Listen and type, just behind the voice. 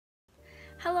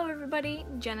Hello everybody,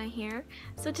 Jenna here.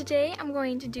 So today I'm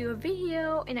going to do a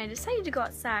video and I decided to go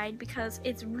outside because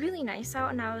it's really nice out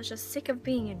and I was just sick of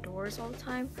being indoors all the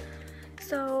time.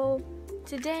 So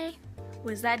today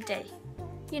was that day,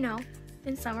 you know,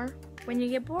 in summer when you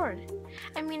get bored.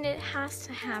 I mean, it has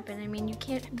to happen. I mean, you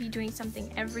can't be doing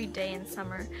something every day in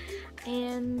summer.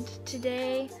 And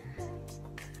today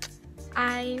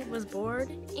I was bored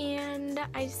and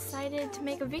I decided to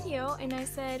make a video, and I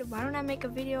said, why don't I make a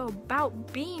video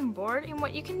about being bored and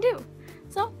what you can do?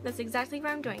 So that's exactly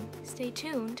what I'm doing. Stay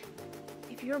tuned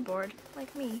if you're bored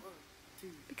like me,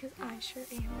 because I sure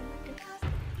am.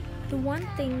 The one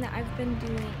thing that I've been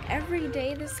doing every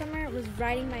day this summer was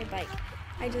riding my bike.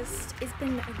 It's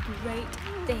been a great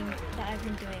thing that I've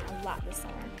been doing a lot this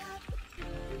summer.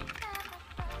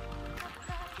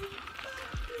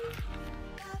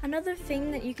 Another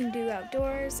thing that you can do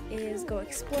outdoors is go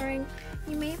exploring.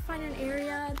 You may find an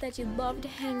area that you'd love to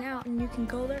hang out and you can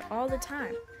go there all the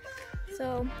time.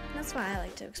 So that's why I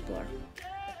like to explore.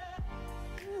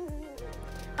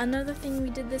 Another thing we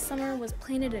did this summer was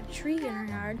planted a tree in our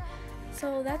yard.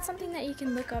 So that's something that you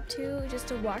can look up to just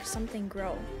to watch something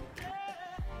grow.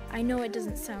 I know it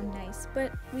doesn't sound nice,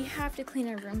 but we have to clean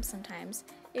our room sometimes.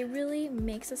 It really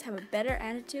makes us have a better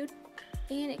attitude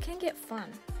and it can get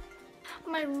fun.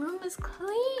 My room is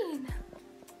clean.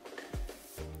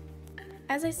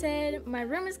 As I said, my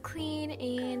room is clean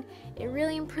and it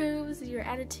really improves your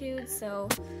attitude, so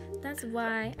that's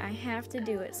why I have to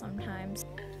do it sometimes.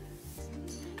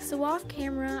 So off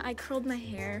camera, I curled my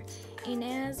hair, and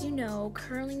as you know,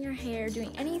 curling your hair,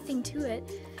 doing anything to it,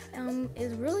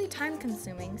 is really time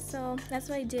consuming. So that's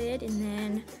what I did, and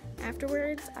then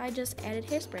afterwards, I just added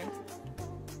hairspray.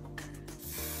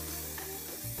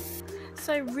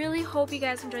 So I really hope you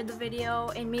guys enjoyed the video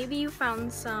and maybe you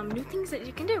found some new things that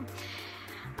you can do.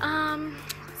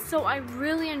 So I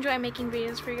really enjoy making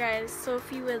videos for you guys, so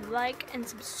if you would like and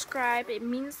subscribe, it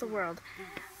means the world.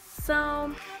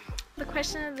 So the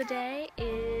question of the day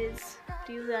is,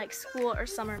 do you like school or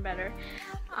summer better?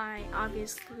 I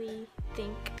obviously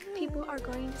think people are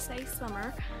going to say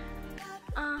summer.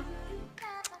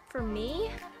 For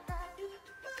me,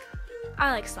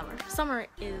 I like summer. Summer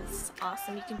is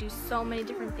awesome. You can do so many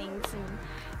different things and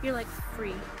you're like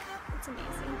free. It's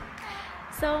amazing.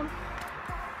 So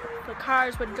the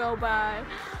cars would go by.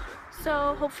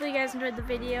 So hopefully you guys enjoyed the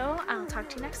video. I'll talk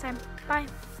to you next time. Bye.